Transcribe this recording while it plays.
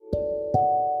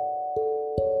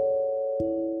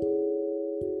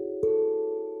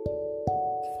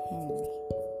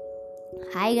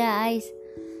Hi guys,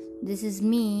 this is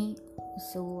me.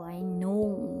 So I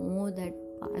know that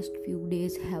past few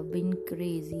days have been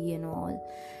crazy and all,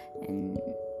 and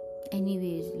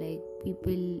anyways, like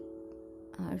people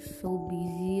are so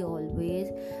busy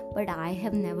always, but I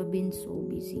have never been so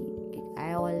busy.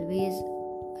 I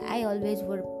always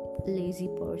were lazy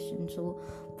person. So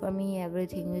for me,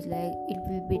 everything is like it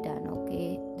will be done.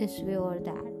 Okay, this way or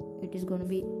that, it is gonna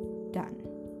be done.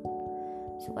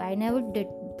 So I never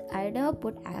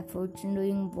put efforts in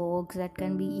doing works that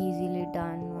can be easily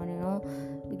done, or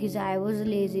because I was a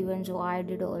lazy one, so I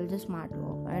did all the smart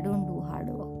work. I don't do hard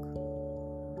work.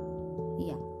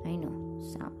 Yeah, I know.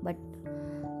 But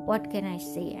what can I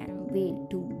say? I'm way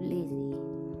too lazy.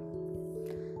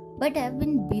 But I've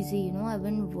been busy, I've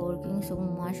been working so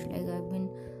much. Like I've been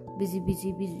busy.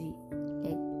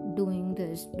 Like doing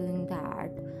this, doing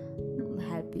that,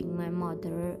 helping my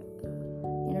mother,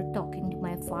 talking to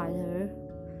my father,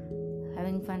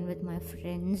 having fun with my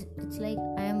friends. It's like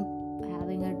I am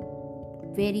having a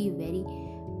very, very,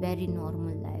 very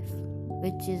normal life,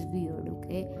 which is weird,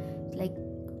 okay? It's like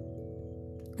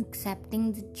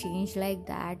accepting the change like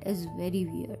that is very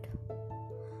weird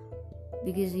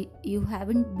because you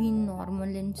haven't been normal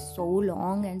in so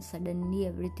long and suddenly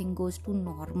everything goes to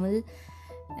normal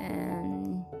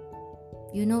and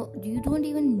you don't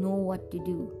even know what to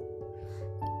do.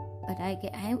 But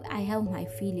I have my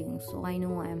feelings, so I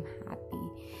know I'm happy.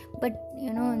 But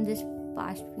in this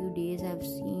past few days I've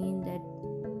seen that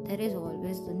there is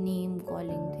always the name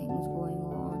calling things going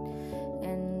on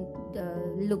and the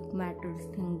look matters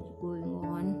things going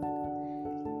on.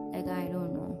 Like I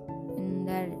don't know, and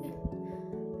that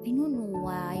I don't know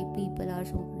why people are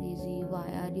so crazy. Why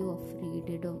are you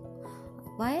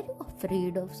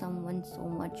afraid of someone so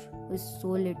much who is so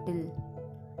little?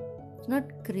 It's not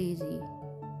crazy,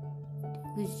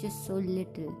 who's just so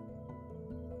little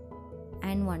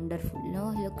and wonderful.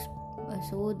 He looks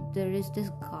so. There is this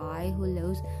guy who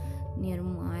lives near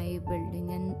my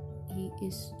building, and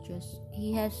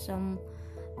he has some,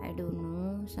 I don't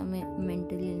know, some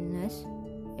mental illness.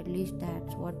 At least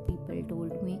that's what people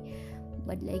told me.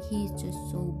 But like he's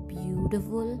just so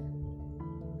beautiful.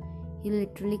 He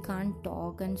literally can't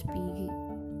talk and speak,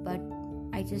 but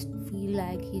I just feel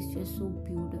like he's just so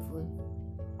beautiful.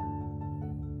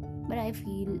 But I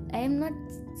am not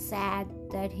sad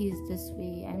that he's this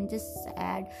way. I'm just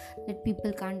sad that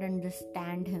people can't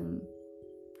understand him.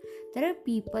 There are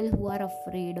people who are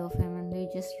afraid of him and they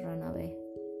just run away.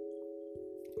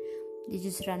 They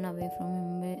just run away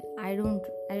from him.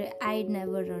 I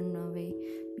never run away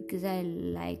because I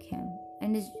like him.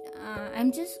 And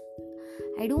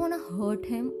I don't want to hurt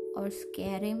him or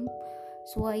scare him,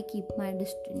 so I keep my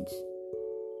distance.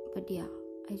 But yeah,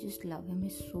 I just love him.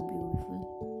 He's so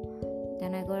beautiful.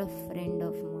 Then I got a friend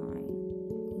of mine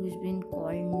who's been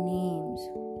called names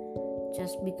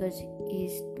just because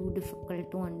he's too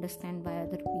difficult to understand by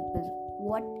other people.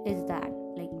 What is that?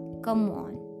 Like, come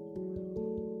on.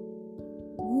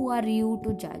 Who are you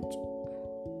to judge?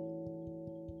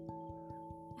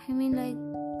 I mean, like,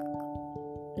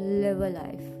 live a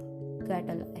life, get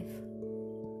a life.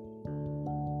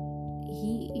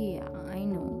 I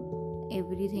know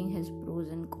everything has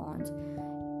pros and cons.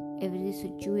 Every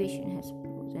situation has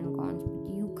pros and cons,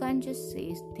 but you can't just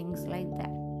say things like that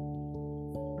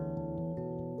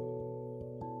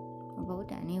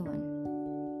about anyone,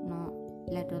 no,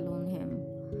 let alone him.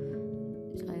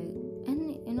 It's like,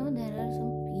 and there are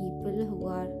some people who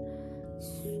are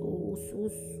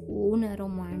so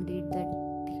narrow-minded that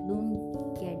they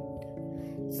don't get.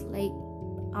 It's like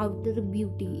outer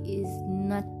beauty is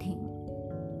nothing.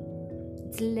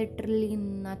 It's literally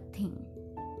nothing.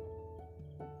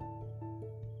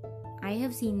 I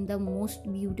have seen the most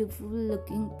beautiful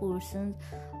looking persons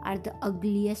are the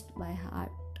ugliest by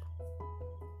heart.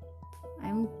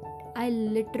 I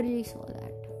literally saw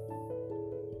that.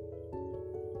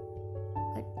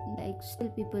 But like still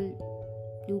people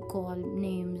do call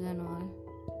names and all.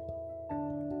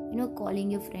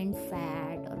 Calling your friend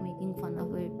fat or making fun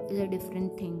of it is a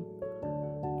different thing.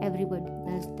 Everybody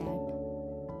does that.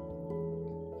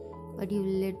 But you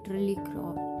literally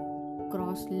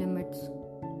cross limits.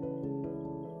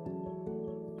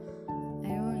 I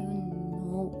don't even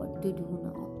know what to do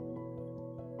now.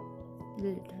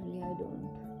 Literally, I don't.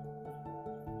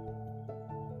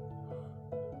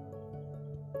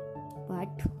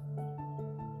 But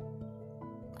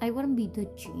I want to be the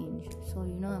change. So,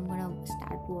 I'm going to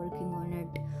start working on it.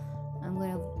 I'm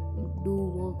going to do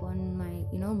work on my,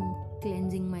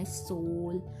 cleansing my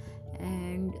soul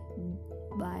and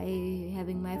by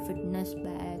having my fitness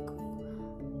back.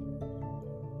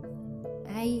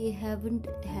 I haven't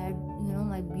had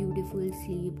my beautiful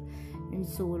sleep in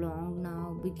so long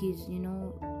now, because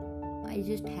I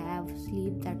just have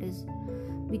sleep that is,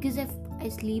 because if I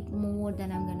sleep more,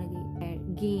 then I'm gonna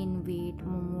gain weight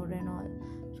more and all.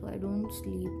 So I don't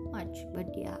sleep much,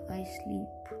 but yeah, I sleep.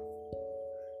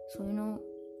 So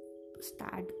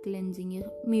start cleansing you.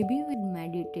 Maybe we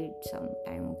meditate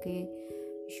sometime. Okay,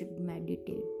 you should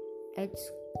meditate.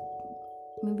 Let's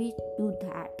maybe do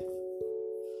that.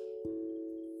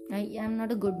 I am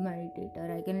not a good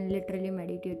meditator. I can literally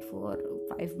meditate for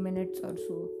 5 minutes or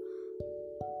so.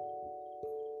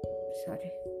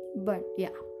 Sorry. But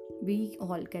yeah, we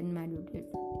all can meditate.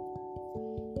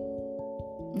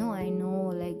 No, I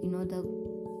know, the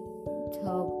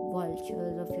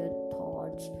vultures of your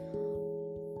thoughts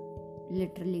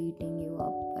literally eating you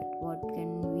up. But what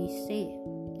can we say?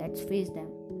 Let's face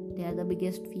them. They are the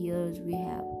biggest fears we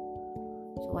have.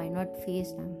 So why not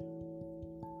face them?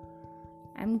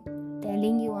 I'm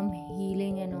telling you, I'm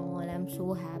healing and all. I'm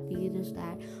so happy just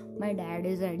that my dad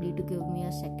is ready to give me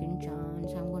a second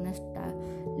chance. I'm gonna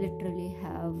literally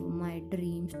have my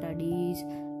dream studies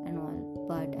and all.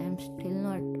 But I'm still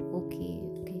not okay.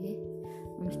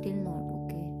 I'm still not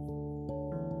okay.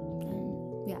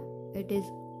 And yeah, it is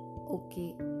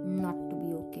okay not to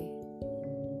be okay.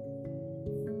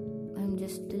 I'm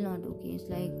just still not okay. It's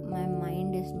like my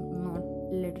mind is not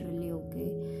literally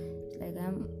okay. It's like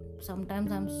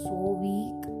sometimes I'm so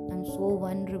weak, I'm so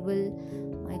vulnerable,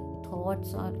 my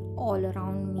thoughts are all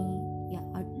around me. Yeah,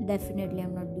 definitely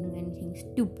I'm not doing anything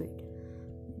stupid,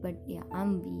 but yeah,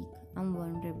 I'm weak, I'm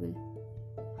vulnerable,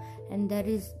 and there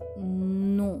is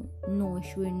no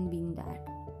issue in being that.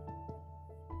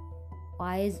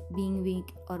 Why is being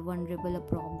weak or vulnerable a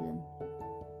problem?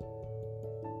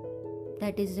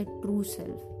 That is the true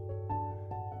self.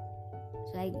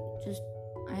 It's like, just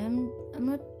I'm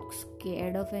not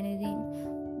scared of anything,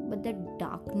 but that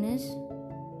darkness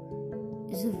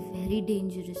is a very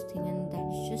dangerous thing, and that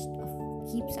just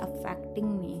keeps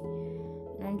affecting me,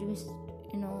 and I'm just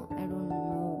I don't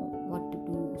know what to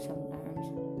do. Sometimes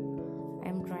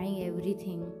I'm trying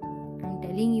everything. I'm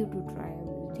telling you to try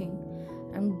everything.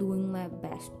 I'm doing my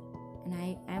best,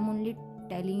 and I'm only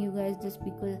telling you guys this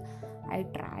because I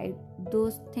tried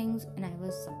those things and I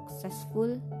was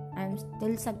successful. I'm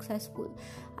still successful.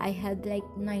 I had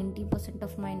 90%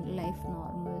 of my life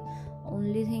normal.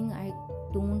 Only thing I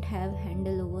don't have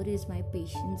handle over is my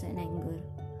patience and anger,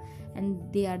 and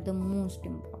they are the most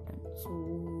important.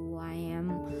 So I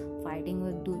am fighting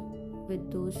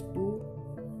with those two.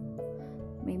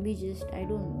 Maybe just, I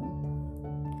don't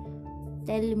know.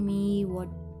 Tell me what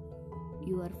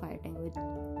you are fighting with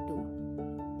too,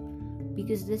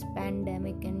 because this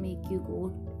pandemic can make you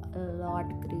go a lot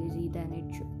crazy than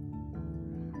it should.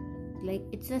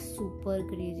 It's a super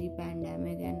crazy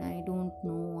pandemic, and I don't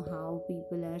know how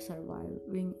people are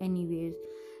surviving anyways.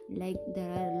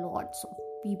 There are lots of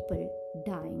people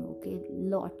dying, okay?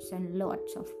 Lots and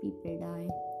lots of people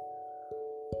dying,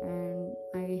 and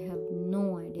I have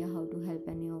no idea how to help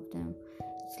any of them.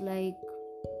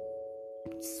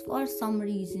 It's for some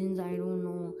reasons, I don't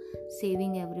know,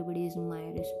 saving everybody is my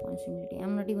responsibility.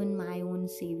 I'm not even my own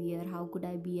savior. How could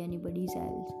I be anybody's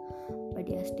else? But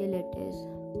yeah, still it is.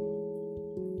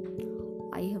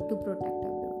 I have to protect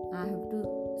everyone. I have to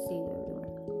save everyone.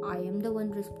 I am the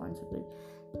one responsible.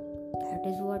 That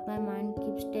is what my mind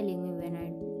keeps telling me when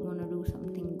I want to do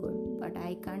something good. But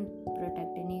I can't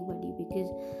protect anybody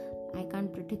because I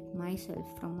can't protect myself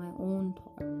from my own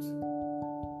thoughts.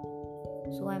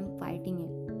 So I'm fighting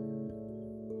it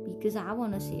because I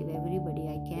want to save everybody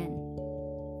I can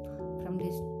from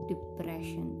this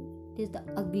depression. It is the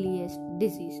ugliest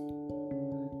disease.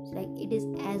 It is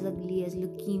as ugly as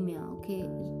leukemia, okay?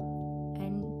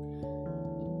 And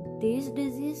this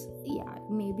disease, yeah,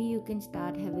 maybe you can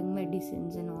start having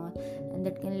medicines and all, and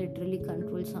that can literally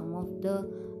control some of the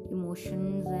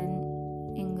emotions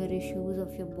and anger issues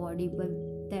of your body, but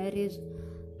there is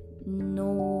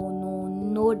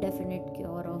no definite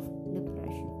cure of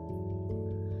depression,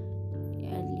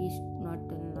 at least not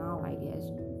till now, I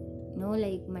guess.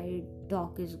 My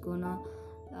doc is gonna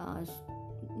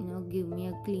give me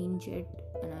a clean chit,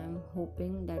 and I'm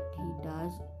hoping that he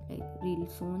does real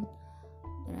soon,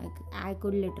 and I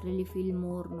could literally feel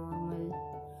more normal,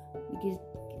 because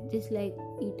just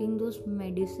eating those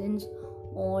medicines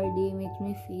all day makes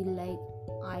me feel like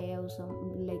I have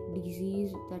some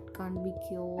disease that can't be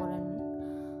cured.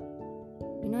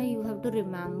 And you have to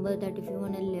remember that if you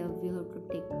want to live, you have to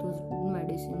take those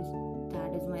medicines.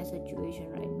 That is my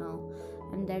situation right now,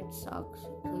 and that sucks.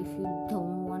 So if you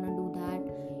don't want to do that,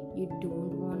 you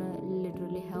don't want to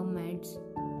literally have meds,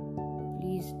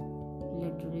 please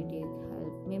literally take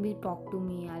help. talk to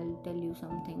me, I'll tell you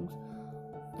some things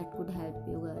that could help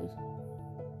you guys,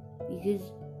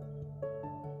 because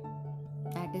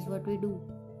that is what we do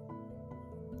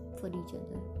for each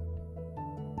other.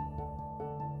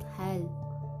 Help.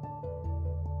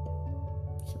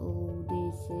 So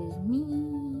this is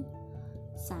me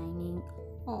signing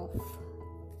off.